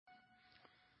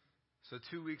So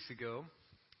 2 weeks ago,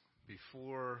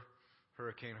 before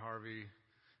Hurricane Harvey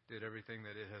did everything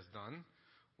that it has done,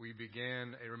 we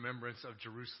began a remembrance of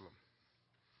Jerusalem,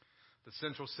 the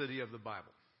central city of the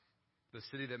Bible, the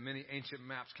city that many ancient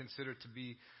maps consider to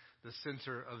be the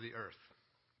center of the earth.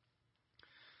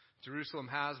 Jerusalem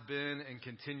has been and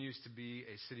continues to be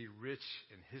a city rich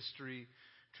in history,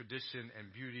 tradition,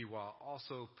 and beauty, while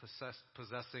also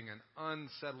possessing an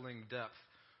unsettling depth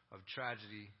of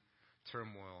tragedy,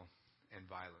 turmoil, and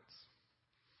violence.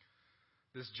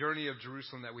 This journey of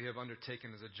Jerusalem that we have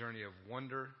undertaken is a journey of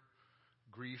wonder,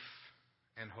 grief,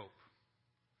 and hope.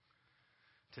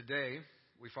 Today,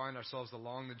 we find ourselves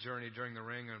along the journey during the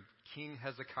reign of King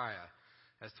Hezekiah,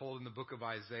 as told in the book of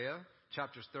Isaiah,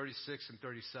 chapters 36 and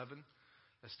 37,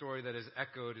 a story that is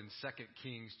echoed in 2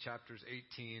 Kings chapters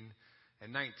 18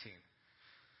 and 19.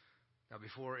 Now,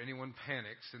 before anyone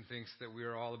panics and thinks that we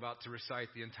are all about to recite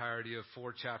the entirety of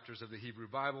 4 chapters of the Hebrew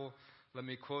Bible, let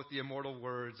me quote the immortal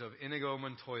words of Inigo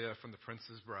Montoya from The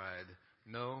Princess Bride.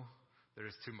 No, there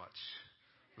is too much.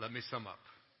 Let me sum up.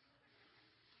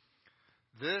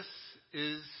 This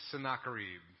is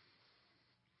Sennacherib.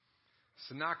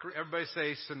 Everybody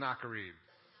say Sennacherib.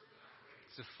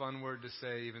 It's a fun word to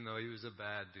say, even though he was a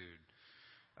bad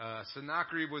dude.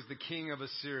 Sennacherib was the king of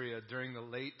Assyria during the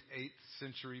late 8th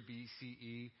century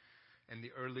BCE and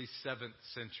the early 7th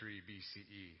century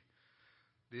BCE.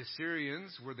 The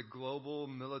Assyrians were the global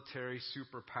military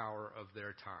superpower of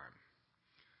their time.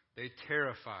 They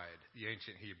terrified the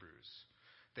ancient Hebrews.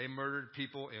 They murdered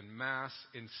people en masse,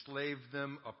 enslaved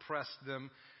them, oppressed them,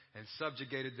 and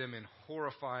subjugated them in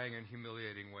horrifying and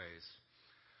humiliating ways.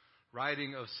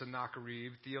 Writing of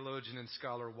Sennacherib, theologian and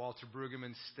scholar Walter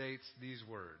Brueggemann states these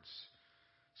words: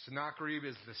 Sennacherib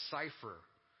is the cipher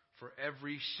for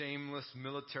every shameless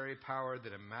military power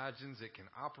that imagines it can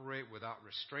operate without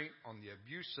restraint on the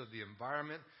abuse of the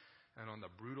environment and on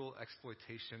the brutal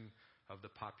exploitation of the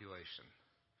population.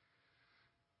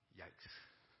 Yikes.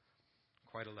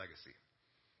 Quite a legacy.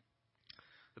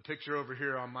 The picture over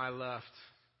here on my left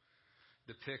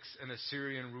depicts an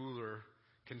Assyrian ruler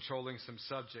controlling some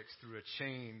subjects through a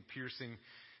chain piercing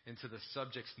into the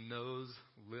subject's nose,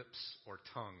 lips, or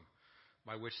tongue,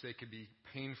 by which they could be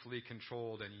painfully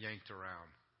controlled and yanked around.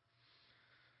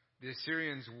 The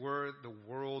Assyrians were the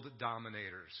world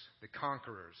dominators, the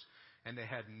conquerors, and they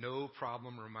had no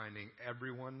problem reminding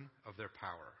everyone of their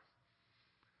power.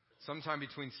 Sometime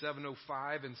between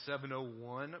 705 and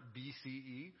 701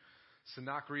 BCE,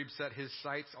 Sennacherib set his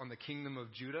sights on the kingdom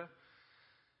of Judah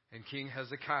and King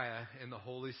Hezekiah in the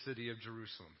holy city of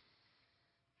Jerusalem.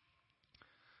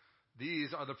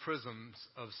 These are the prisms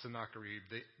of Sennacherib,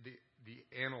 the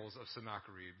annals of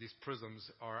Sennacherib. These prisms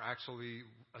are actually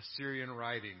Assyrian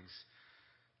writings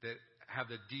that have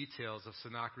the details of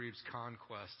Sennacherib's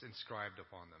conquest inscribed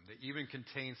upon them. They even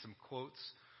contain some quotes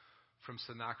from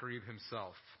Sennacherib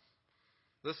himself.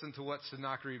 Listen to what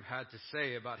Sennacherib had to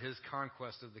say about his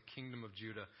conquest of the kingdom of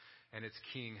Judah and its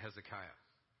king Hezekiah.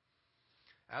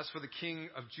 As for the king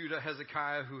of Judah,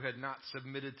 Hezekiah, who had not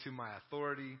submitted to my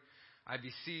authority, I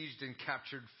besieged and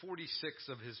captured 46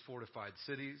 of his fortified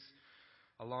cities,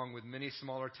 along with many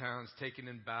smaller towns taken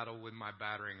in battle with my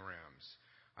battering rams.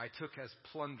 I took as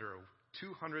plunder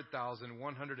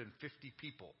 200,150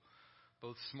 people,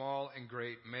 both small and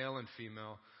great, male and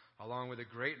female, along with a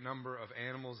great number of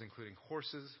animals, including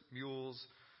horses, mules,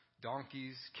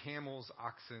 donkeys, camels,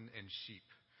 oxen, and sheep.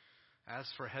 As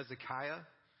for Hezekiah,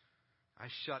 I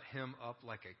shut him up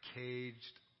like a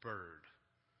caged bird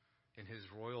in his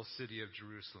royal city of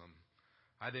Jerusalem.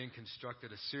 I then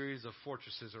constructed a series of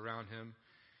fortresses around him,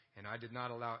 and I did not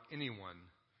allow anyone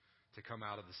to come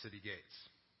out of the city gates.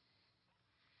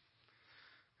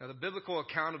 Now, the biblical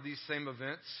account of these same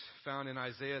events found in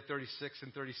Isaiah 36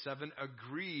 and 37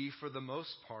 agree for the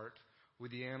most part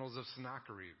with the annals of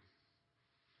Sennacherib.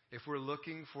 If we're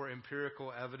looking for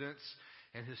empirical evidence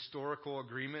and historical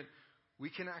agreement, we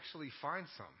can actually find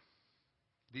some.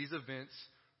 These events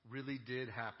really did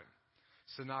happen.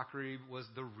 Sennacherib was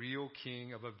the real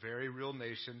king of a very real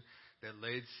nation that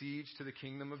laid siege to the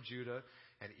kingdom of Judah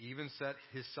and even set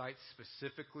his sights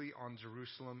specifically on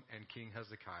Jerusalem and King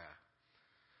Hezekiah.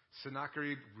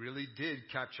 Sennacherib really did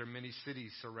capture many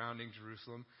cities surrounding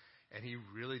Jerusalem, and he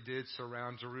really did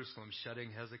surround Jerusalem,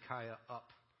 shutting Hezekiah up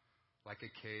like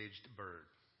a caged bird.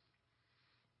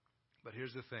 But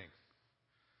here's the thing.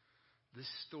 This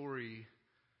story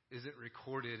isn't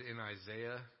recorded in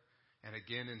Isaiah and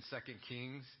again in 2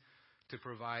 Kings to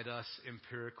provide us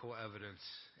empirical evidence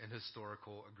and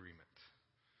historical agreement.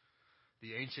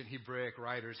 The ancient Hebraic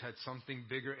writers had something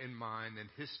bigger in mind than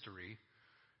history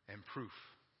and proof.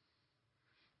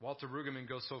 Walter Brueggemann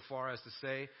goes so far as to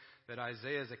say that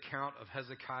Isaiah's account of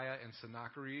Hezekiah and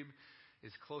Sennacherib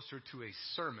is closer to a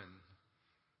sermon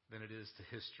than it is to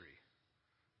history.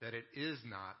 That it is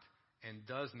not and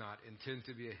does not intend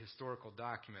to be a historical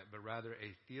document, but rather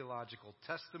a theological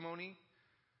testimony,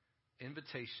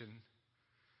 invitation,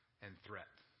 and threat.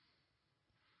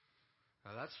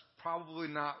 Now, that's probably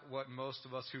not what most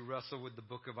of us who wrestle with the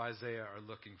book of Isaiah are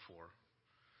looking for.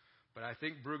 But I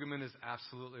think Brueggemann is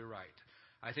absolutely right.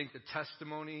 I think the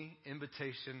testimony,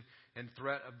 invitation, and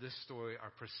threat of this story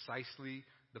are precisely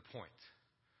the point.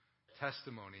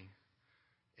 Testimony,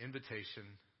 invitation,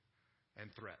 and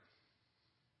threat.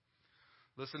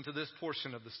 Listen to this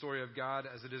portion of the story of God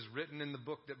as it is written in the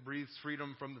book that breathes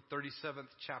freedom from the 37th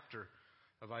chapter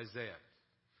of Isaiah.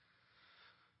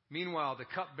 Meanwhile, the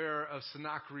cupbearer of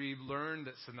Sennacherib learned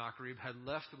that Sennacherib had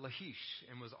left Lachish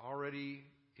and was already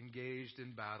engaged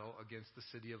in battle against the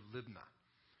city of Libnah.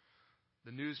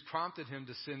 The news prompted him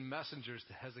to send messengers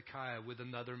to Hezekiah with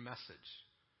another message.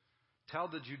 Tell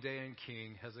the Judean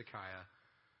king Hezekiah,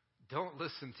 don't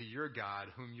listen to your God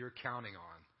whom you're counting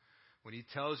on when he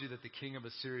tells you that the king of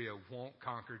Assyria won't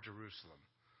conquer Jerusalem.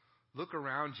 Look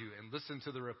around you and listen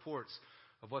to the reports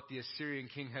of what the Assyrian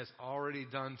king has already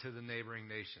done to the neighboring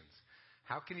nations.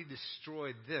 How can he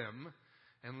destroy them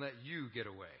and let you get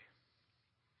away?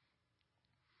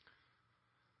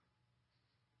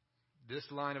 This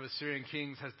line of Assyrian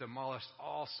kings has demolished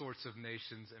all sorts of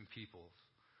nations and peoples.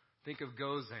 Think of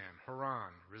Gozan,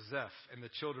 Haran, Rezeph, and the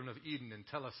children of Eden and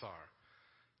Telassar.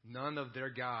 None of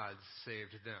their gods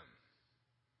saved them.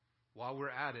 While we're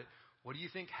at it, what do you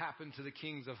think happened to the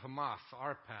kings of Hamath,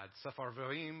 Arpad,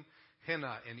 Sepharvaim,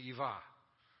 Hena, and Ivah?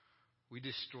 We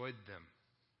destroyed them.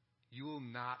 You will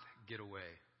not get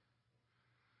away.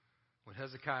 When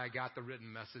Hezekiah got the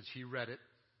written message, he read it.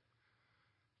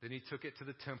 Then he took it to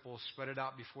the temple, spread it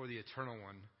out before the Eternal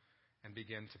One, and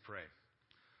began to pray.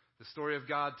 The story of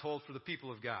God told for the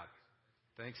people of God.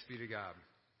 Thanks be to God.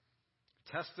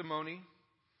 Testimony,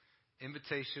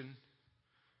 invitation,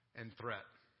 and threat.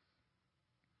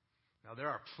 Now, there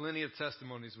are plenty of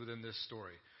testimonies within this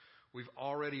story. We've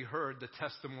already heard the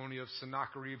testimony of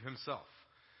Sennacherib himself.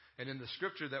 And in the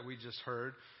scripture that we just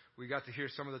heard, we got to hear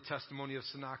some of the testimony of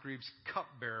Sennacherib's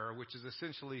cupbearer, which is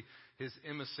essentially his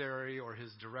emissary or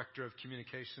his director of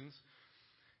communications.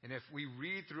 And if we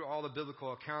read through all the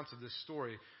biblical accounts of this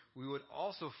story, we would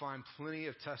also find plenty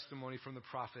of testimony from the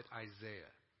prophet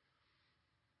Isaiah.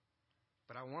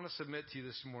 But I want to submit to you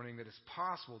this morning that it's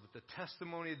possible that the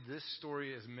testimony this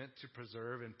story is meant to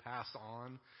preserve and pass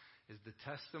on is the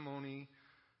testimony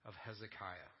of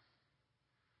Hezekiah.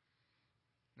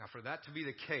 Now, for that to be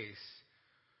the case,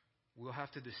 we'll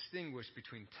have to distinguish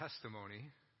between testimony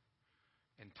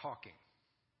and talking.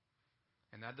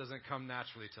 And that doesn't come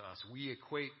naturally to us. We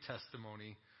equate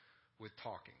testimony with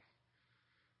talking.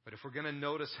 But if we're going to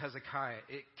notice Hezekiah,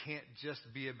 it can't just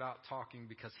be about talking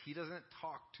because he doesn't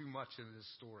talk too much in this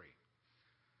story.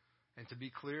 And to be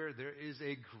clear, there is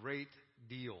a great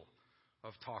deal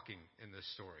of talking in this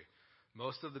story.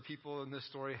 Most of the people in this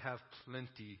story have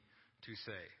plenty to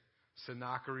say.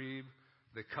 Sennacherib,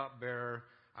 the cupbearer,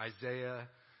 Isaiah,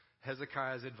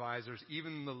 Hezekiah's advisors,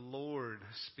 even the Lord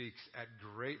speaks at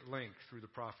great length through the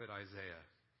prophet Isaiah.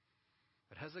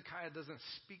 But Hezekiah doesn't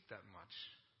speak that much.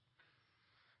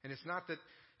 And it's not that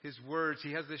his words,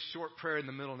 he has this short prayer in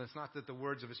the middle, and it's not that the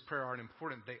words of his prayer aren't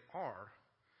important. They are.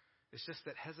 It's just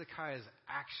that Hezekiah's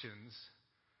actions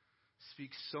speak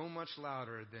so much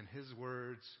louder than his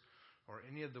words or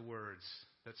any of the words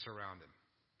that surround him.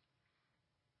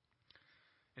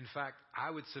 In fact, I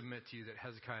would submit to you that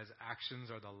Hezekiah's actions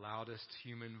are the loudest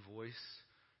human voice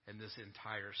in this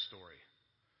entire story.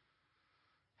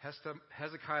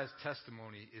 Hezekiah's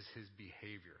testimony is his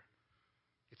behavior.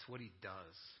 It's what he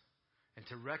does. And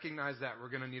to recognize that, we're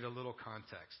going to need a little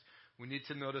context. We need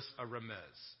to notice a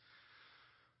remez.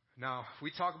 Now,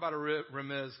 we talk about a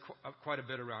remez quite a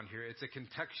bit around here. It's a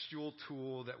contextual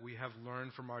tool that we have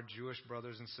learned from our Jewish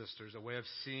brothers and sisters, a way of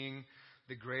seeing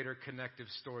the greater connective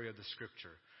story of the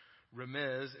Scripture.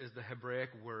 Remez is the Hebraic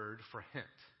word for hint.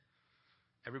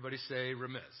 Everybody say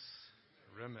remez.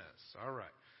 Remez. All right.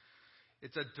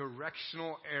 It's a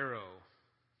directional arrow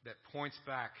that points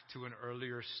back to an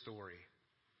earlier story.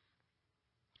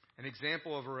 An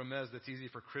example of a remez that's easy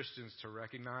for Christians to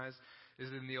recognize is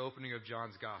in the opening of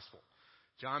John's Gospel.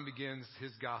 John begins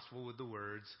his Gospel with the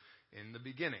words, "In the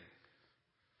beginning."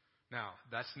 Now,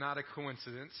 that's not a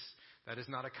coincidence. That is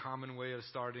not a common way of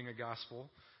starting a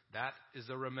Gospel. That is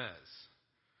a remez.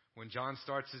 When John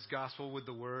starts his Gospel with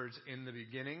the words, "In the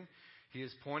beginning," he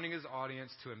is pointing his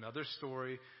audience to another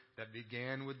story that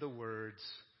began with the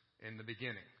words, "In the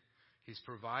beginning." He's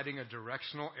providing a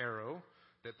directional arrow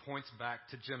that points back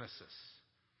to Genesis.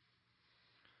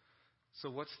 So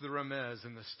what's the remez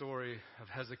in the story of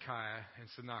Hezekiah and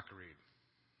Sennacherib?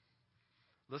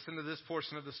 Listen to this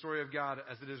portion of the story of God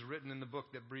as it is written in the book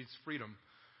that breathes freedom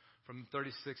from the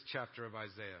 36th chapter of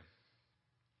Isaiah.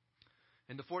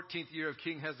 In the 14th year of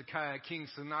King Hezekiah, King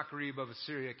Sennacherib of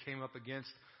Assyria came up against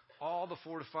all the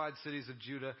fortified cities of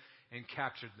Judah and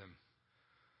captured them.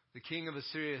 The king of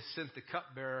Assyria sent the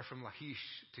cupbearer from Lachish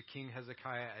to King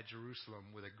Hezekiah at Jerusalem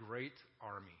with a great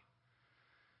army.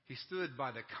 He stood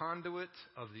by the conduit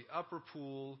of the upper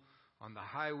pool on the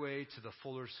highway to the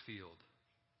fuller's field.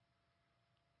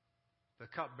 The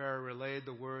cupbearer relayed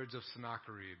the words of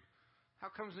Sennacherib. How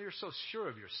comes you're so sure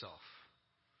of yourself?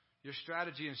 Your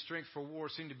strategy and strength for war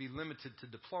seem to be limited to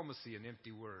diplomacy and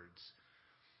empty words.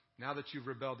 Now that you've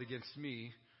rebelled against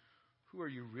me, who are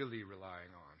you really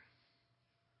relying on?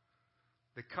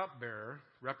 The cupbearer,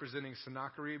 representing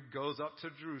Sennacherib, goes up to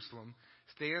Jerusalem,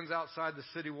 stands outside the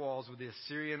city walls with the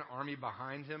Assyrian army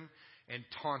behind him, and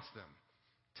taunts them,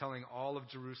 telling all of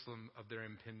Jerusalem of their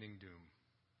impending doom.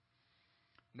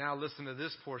 Now listen to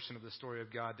this portion of the story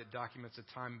of God that documents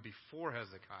a time before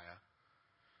Hezekiah,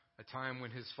 a time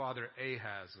when his father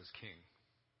Ahaz was king.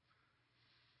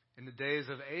 In the days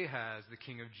of Ahaz, the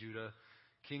king of Judah,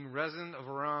 King Rezin of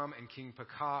Aram and King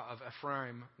Pekah of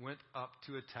Ephraim went up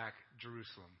to attack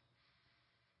Jerusalem.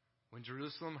 When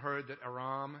Jerusalem heard that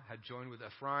Aram had joined with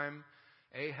Ephraim,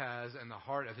 Ahaz and the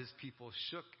heart of his people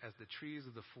shook as the trees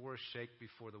of the forest shake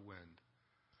before the wind.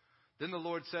 Then the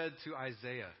Lord said to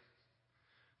Isaiah,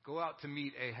 "Go out to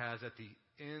meet Ahaz at the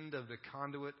end of the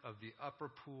conduit of the upper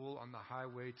pool on the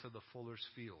highway to the fuller's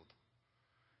field,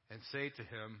 and say to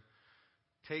him,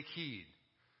 'Take heed,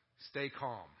 stay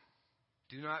calm.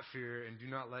 Do not fear, and do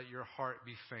not let your heart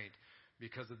be faint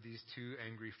because of these two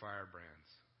angry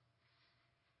firebrands.'"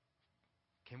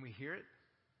 Can we hear it?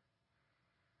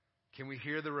 Can we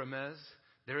hear the remez?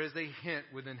 There is a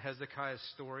hint within Hezekiah's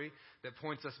story that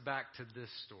points us back to this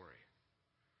story.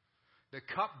 The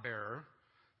cupbearer,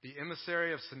 the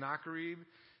emissary of Sennacherib,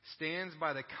 stands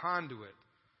by the conduit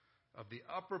of the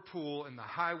upper pool in the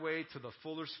highway to the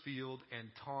fuller's field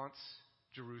and taunts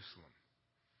Jerusalem.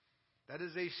 That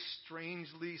is a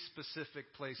strangely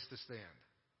specific place to stand.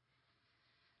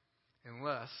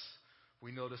 Unless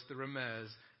we notice the remez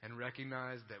and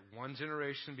recognize that one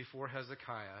generation before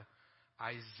Hezekiah,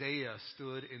 Isaiah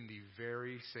stood in the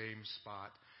very same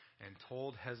spot and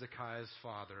told Hezekiah's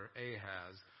father,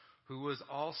 Ahaz, who was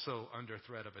also under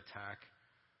threat of attack,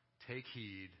 "Take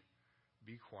heed,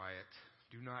 be quiet,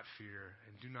 do not fear,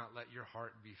 and do not let your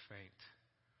heart be faint."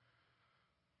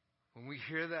 When we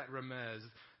hear that remez,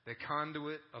 the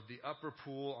conduit of the upper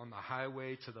pool on the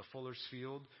highway to the fuller's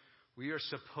field, we are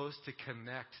supposed to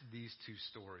connect these two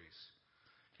stories.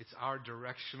 It's our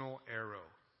directional arrow.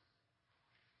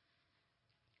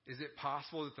 Is it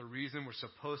possible that the reason we're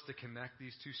supposed to connect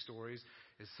these two stories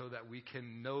is so that we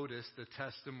can notice the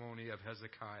testimony of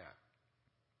Hezekiah?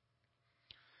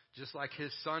 Just like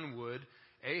his son would,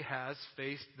 Ahaz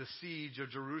faced the siege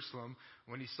of Jerusalem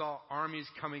when he saw armies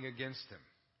coming against him.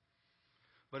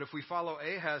 But if we follow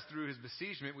Ahaz through his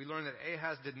besiegement, we learn that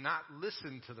Ahaz did not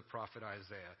listen to the prophet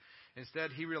Isaiah.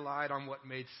 Instead, he relied on what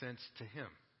made sense to him.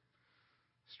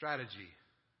 Strategy,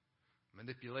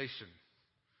 manipulation,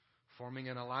 forming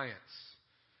an alliance.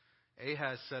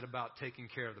 Ahaz set about taking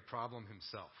care of the problem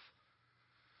himself.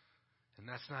 And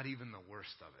that's not even the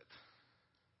worst of it.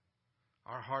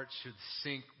 Our hearts should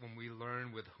sink when we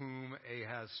learn with whom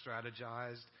Ahaz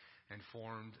strategized and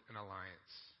formed an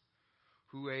alliance.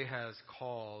 Who Ahaz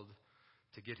called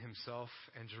to get himself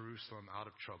and Jerusalem out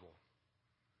of trouble.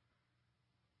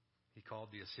 He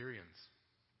called the Assyrians.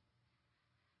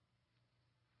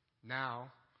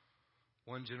 Now,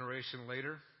 one generation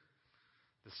later,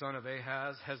 the son of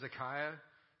Ahaz, Hezekiah,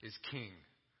 is king.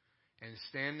 And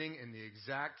standing in the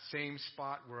exact same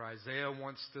spot where Isaiah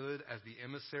once stood as the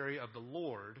emissary of the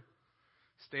Lord,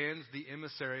 stands the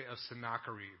emissary of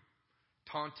Sennacherib,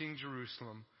 taunting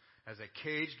Jerusalem as a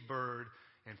caged bird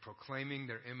and proclaiming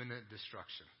their imminent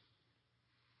destruction.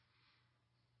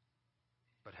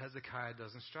 But Hezekiah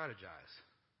doesn't strategize.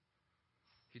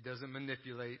 He doesn't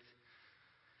manipulate.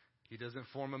 He doesn't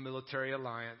form a military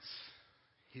alliance.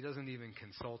 He doesn't even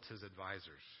consult his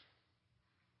advisors.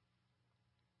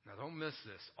 Now don't miss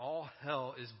this. All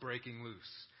hell is breaking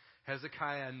loose.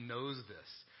 Hezekiah knows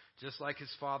this. Just like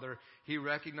his father, he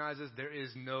recognizes there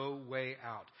is no way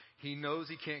out. He knows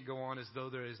he can't go on as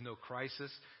though there is no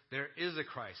crisis. There is a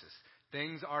crisis.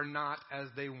 Things are not as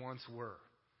they once were.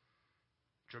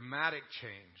 Dramatic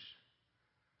change,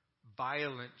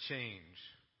 violent change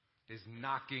is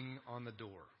knocking on the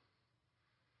door.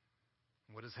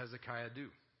 What does Hezekiah do?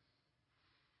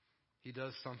 He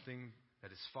does something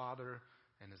that his father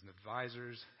and his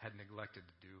advisors had neglected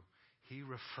to do. He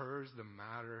refers the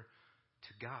matter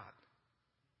to God.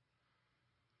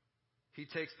 He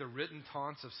takes the written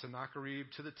taunts of Sennacherib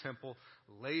to the temple,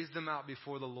 lays them out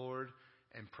before the Lord,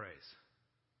 and prays.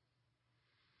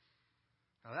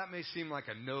 Now that may seem like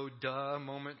a no-duh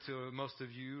moment to most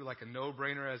of you, like a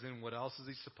no-brainer as in what else is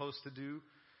he supposed to do?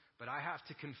 But I have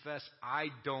to confess, I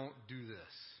don't do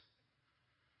this.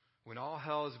 When all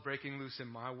hell is breaking loose in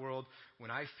my world, when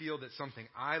I feel that something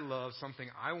I love, something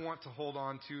I want to hold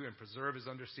on to and preserve is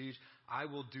under siege, I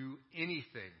will do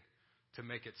anything to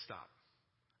make it stop.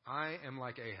 I am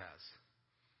like Ahaz.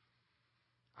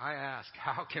 I ask,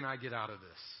 how can I get out of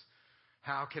this?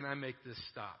 How can I make this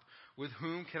stop? With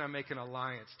whom can I make an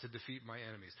alliance to defeat my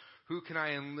enemies? Who can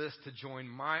I enlist to join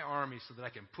my army so that I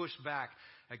can push back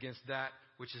against that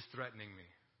which is threatening me?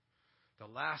 The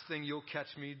last thing you'll catch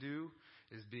me do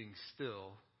is being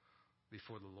still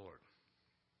before the Lord.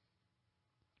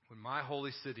 When my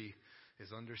holy city is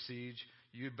under siege,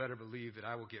 you'd better believe that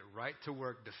I will get right to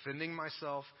work defending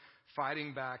myself,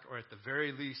 fighting back, or at the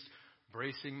very least,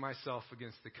 bracing myself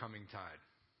against the coming tide.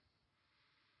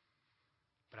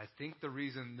 But I think the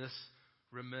reason this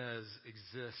remez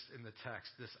exists in the text,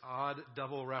 this odd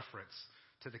double reference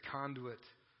to the conduit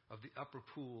of the upper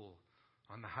pool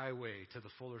on the highway to the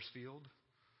fuller's field,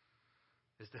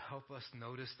 is to help us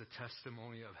notice the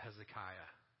testimony of Hezekiah.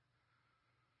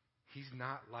 He's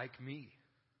not like me.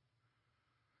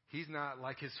 He's not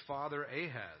like his father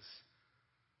Ahaz.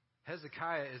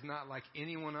 Hezekiah is not like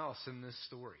anyone else in this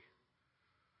story.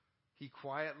 He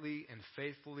quietly and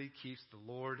faithfully keeps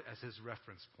the Lord as his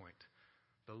reference point.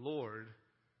 The Lord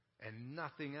and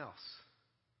nothing else.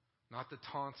 Not the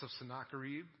taunts of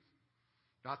Sennacherib,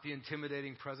 not the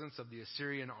intimidating presence of the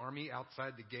Assyrian army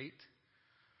outside the gate,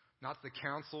 not the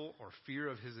counsel or fear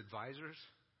of his advisors,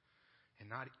 and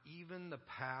not even the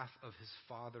path of his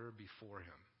father before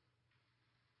him.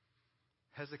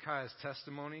 Hezekiah's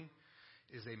testimony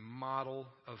is a model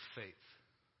of faith.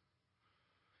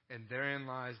 And therein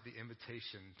lies the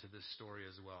invitation to this story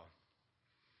as well.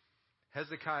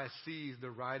 Hezekiah sees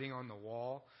the writing on the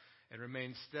wall and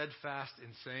remains steadfast in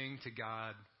saying to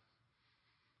God,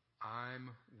 I'm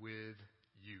with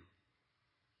you.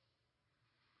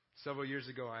 Several years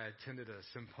ago, I attended a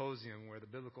symposium where the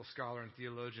biblical scholar and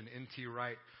theologian N.T.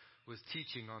 Wright was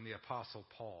teaching on the Apostle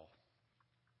Paul.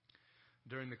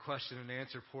 During the question and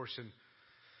answer portion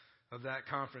of that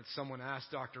conference, someone asked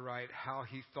Dr. Wright how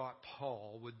he thought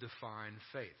Paul would define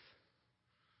faith.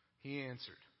 He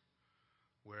answered,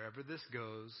 wherever this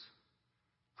goes,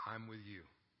 I'm with you.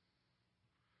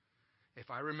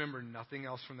 If I remember nothing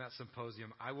else from that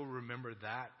symposium, I will remember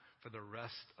that for the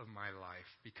rest of my life,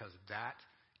 because that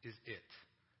is it.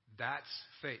 That's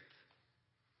faith.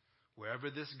 Wherever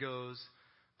this goes,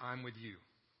 I'm with you.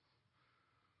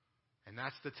 And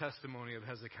that's the testimony of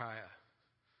Hezekiah.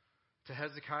 To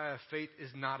Hezekiah, faith is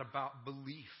not about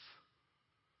belief.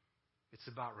 It's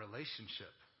about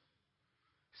relationship.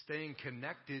 Staying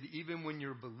connected even when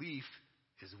your belief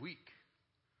is weak.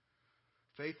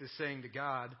 Faith is saying to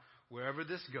God, wherever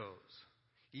this goes,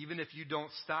 even if you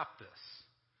don't stop this,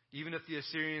 even if the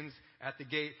Assyrians at the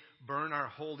gate burn our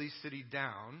holy city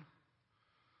down,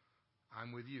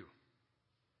 I'm with you.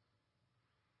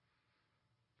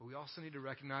 But we also need to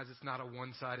recognize it's not a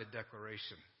one-sided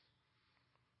declaration.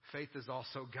 Faith is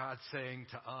also God saying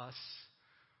to us,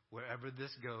 wherever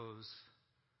this goes,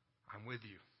 I'm with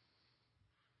you.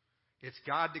 It's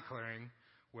God declaring,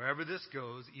 wherever this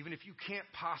goes, even if you can't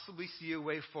possibly see a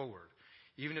way forward,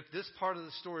 even if this part of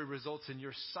the story results in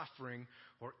your suffering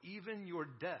or even your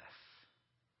death,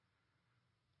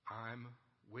 I'm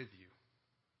with you.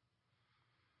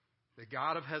 The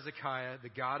God of Hezekiah, the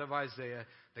God of Isaiah,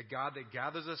 the God that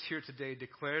gathers us here today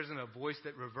declares in a voice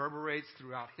that reverberates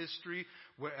throughout history,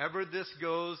 wherever this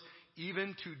goes,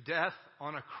 even to death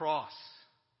on a cross,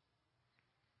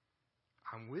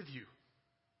 I'm with you.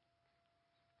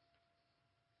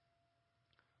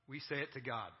 We say it to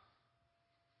God.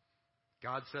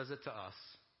 God says it to us.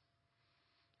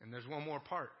 And there's one more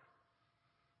part.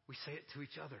 We say it to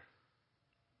each other.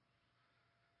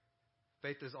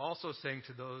 Faith is also saying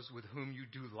to those with whom you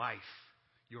do life,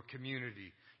 your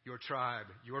community, your tribe,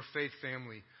 your faith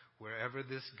family, wherever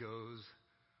this goes,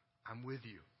 I'm with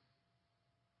you.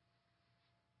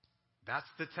 That's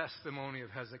the testimony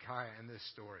of Hezekiah in this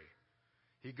story.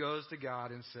 He goes to God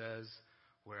and says,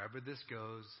 wherever this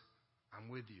goes, I'm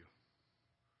with you.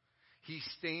 He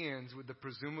stands with the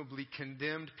presumably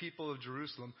condemned people of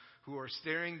Jerusalem who are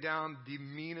staring down the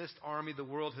meanest army the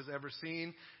world has ever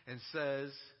seen and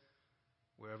says,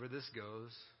 wherever this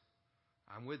goes,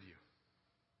 I'm with you.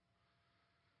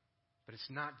 But it's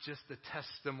not just the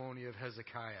testimony of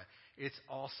Hezekiah. It's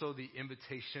also the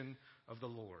invitation of the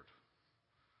Lord.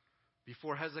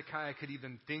 Before Hezekiah could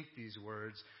even think these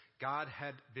words, God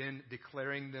had been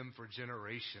declaring them for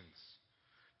generations.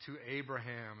 To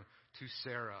Abraham, to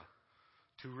Sarah,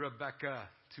 to Rebekah,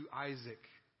 to Isaac,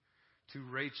 to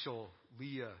Rachel,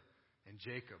 Leah, and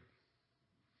Jacob.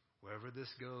 Wherever this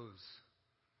goes,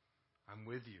 I'm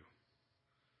with you.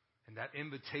 And that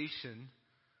invitation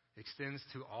extends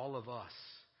to all of us.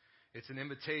 It's an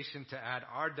invitation to add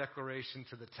our declaration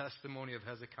to the testimony of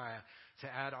Hezekiah, to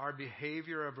add our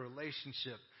behavior of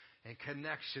relationship and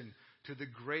connection to the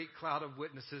great cloud of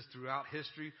witnesses throughout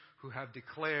history who have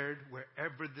declared,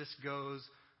 wherever this goes,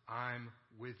 I'm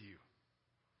with you.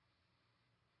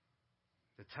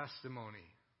 The testimony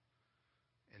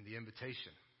and the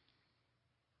invitation,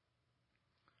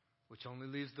 which only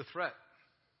leaves the threat.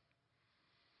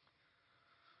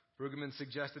 Brueggemann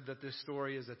suggested that this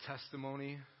story is a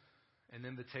testimony, an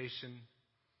invitation,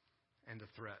 and a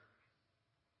threat.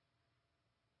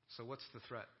 So what's the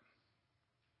threat?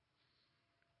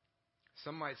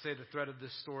 Some might say the threat of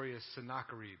this story is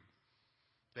Sennacherib,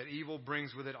 that evil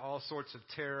brings with it all sorts of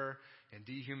terror and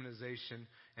dehumanization,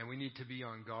 and we need to be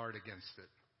on guard against it.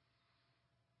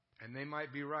 And they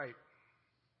might be right.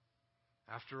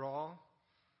 After all,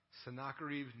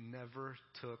 Sennacherib never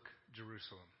took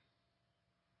Jerusalem.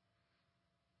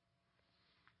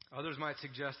 Others might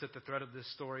suggest that the threat of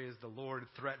this story is the Lord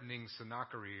threatening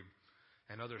Sennacherib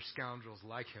and other scoundrels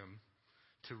like him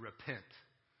to repent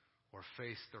or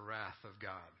face the wrath of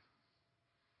God.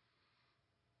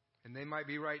 And they might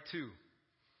be right too,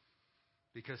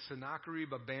 because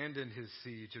Sennacherib abandoned his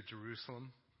siege of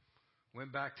Jerusalem,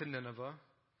 went back to Nineveh,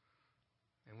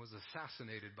 and was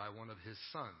assassinated by one of his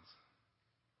sons.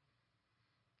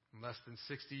 And less than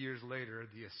 60 years later,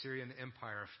 the Assyrian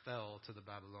Empire fell to the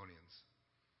Babylonians.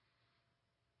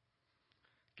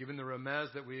 Given the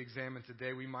remez that we examine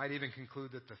today, we might even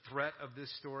conclude that the threat of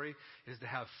this story is to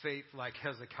have faith like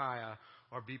Hezekiah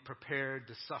or be prepared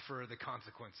to suffer the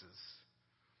consequences.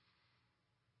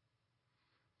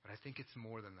 But I think it's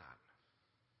more than that.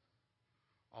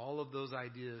 All of those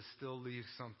ideas still leave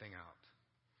something out.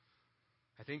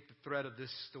 I think the thread of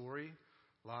this story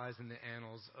lies in the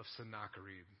annals of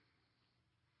Sennacherib.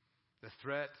 The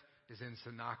threat is in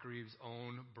Sennacherib's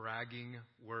own bragging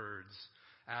words.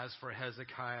 As for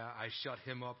Hezekiah, I shut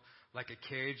him up like a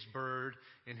caged bird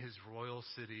in his royal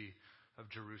city of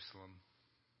Jerusalem.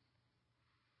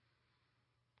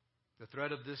 The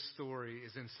thread of this story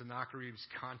is in Sennacherib's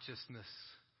consciousness,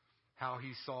 how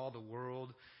he saw the world,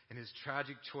 and his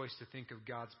tragic choice to think of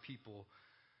God's people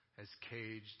as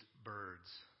caged birds.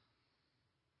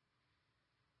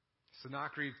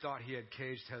 Sennacherib thought he had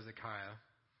caged Hezekiah.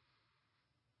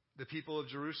 The people of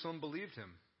Jerusalem believed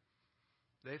him.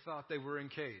 They thought they were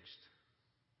encaged.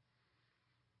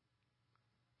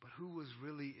 But who was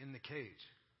really in the cage?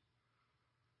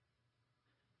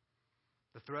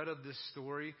 The thread of this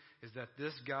story is that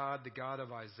this God, the God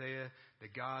of Isaiah, the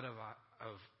God of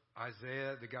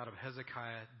Isaiah, the God of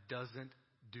Hezekiah, doesn't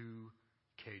do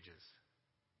cages.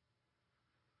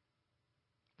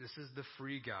 This is the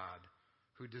free God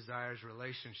who desires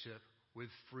relationship with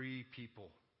free people.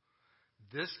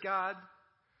 This God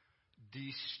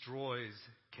destroys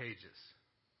cages.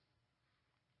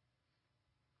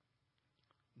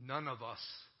 None of us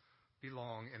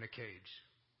belong in a cage.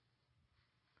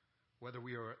 Whether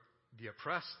we are the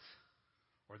oppressed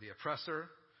or the oppressor,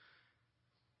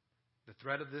 the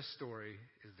thread of this story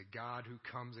is the God who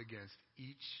comes against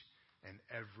each and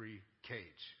every cage.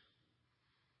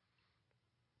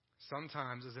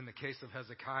 Sometimes, as in the case of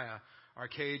Hezekiah, our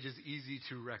cage is easy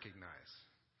to recognize.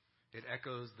 It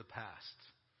echoes the past.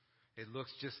 It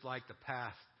looks just like the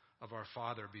path of our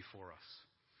father before us.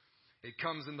 It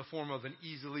comes in the form of an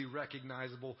easily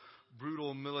recognizable,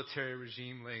 brutal military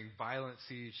regime laying violent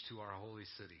siege to our holy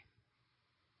city.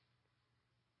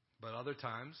 But other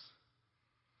times,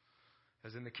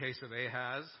 as in the case of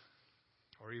Ahaz,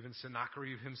 or even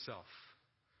Sennacherib himself,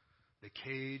 the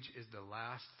cage is the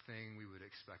last thing we would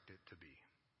expect it to be.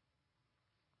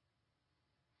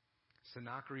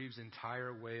 Sennacherib's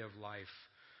entire way of life,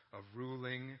 of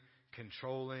ruling,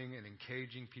 controlling, and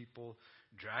encaging people,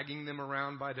 dragging them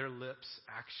around by their lips,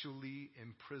 actually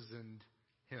imprisoned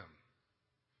him.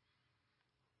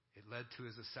 It led to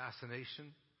his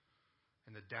assassination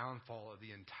and the downfall of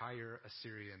the entire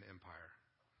Assyrian Empire.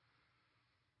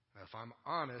 Now, if I'm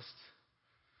honest,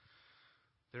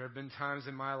 there have been times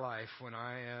in my life when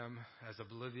I am as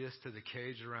oblivious to the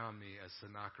cage around me as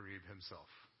Sennacherib himself.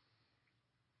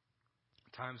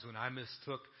 Times when I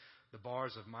mistook the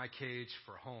bars of my cage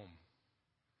for home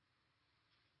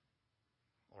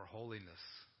or holiness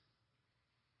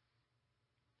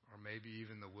or maybe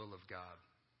even the will of God.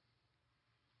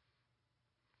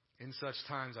 In such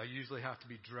times, I usually have to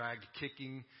be dragged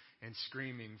kicking and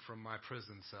screaming from my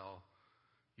prison cell,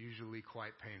 usually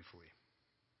quite painfully.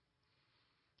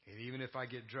 And even if I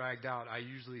get dragged out, I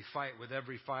usually fight with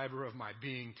every fiber of my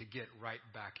being to get right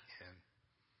back in.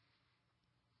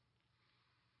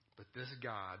 But this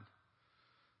God,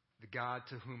 the God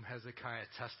to whom Hezekiah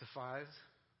testifies,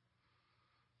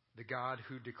 the God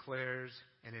who declares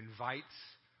and invites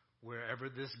wherever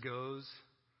this goes,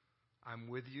 I'm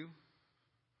with you.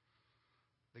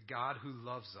 The God who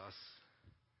loves us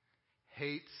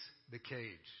hates the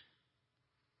cage.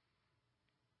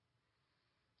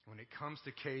 When it comes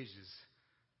to cages,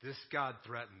 this God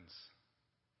threatens.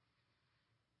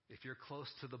 If you're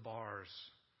close to the bars,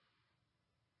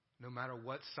 no matter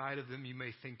what side of them you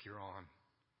may think you're on,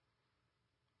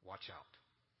 watch out.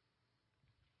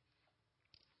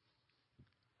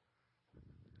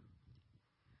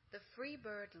 The free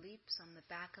bird leaps on the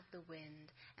back of the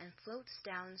wind and floats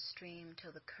downstream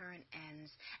till the current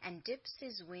ends and dips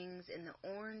his wings in the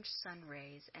orange sun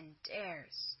rays and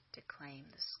dares to claim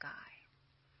the sky.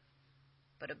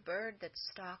 But a bird that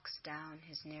stalks down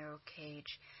his narrow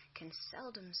cage can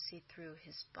seldom see through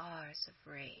his bars of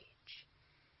rage.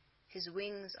 His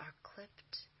wings are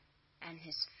clipped and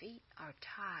his feet are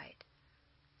tied,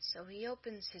 so he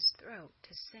opens his throat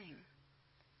to sing.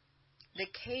 The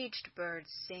caged bird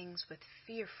sings with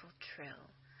fearful trill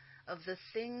of the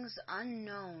things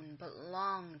unknown but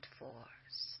longed for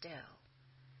still,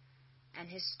 and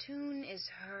his tune is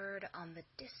heard on the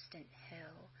distant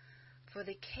hill, for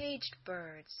the caged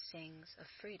bird sings of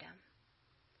freedom.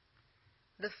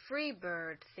 The free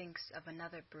bird thinks of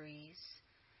another breeze,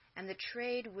 and the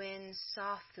trade winds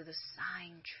soft through the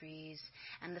sighing trees,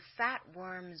 and the fat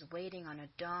worms waiting on a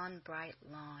dawn-bright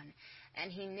lawn,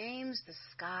 and he names the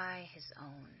sky his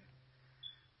own.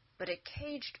 But a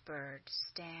caged bird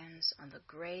stands on the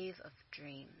grave of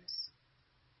dreams.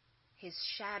 His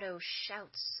shadow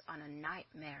shouts on a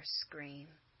nightmare scream.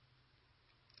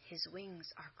 His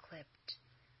wings are clipped,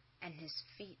 and his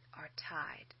feet are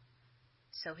tied,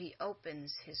 so he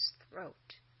opens his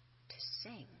throat to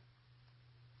sing.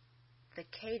 The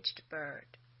caged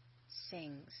bird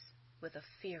sings with a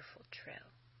fearful trill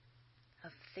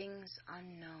of things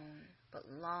unknown but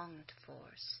longed for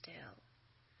still,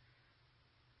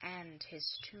 and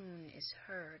his tune is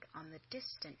heard on the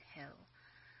distant hill,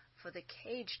 for the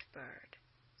caged bird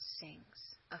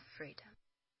sings of freedom.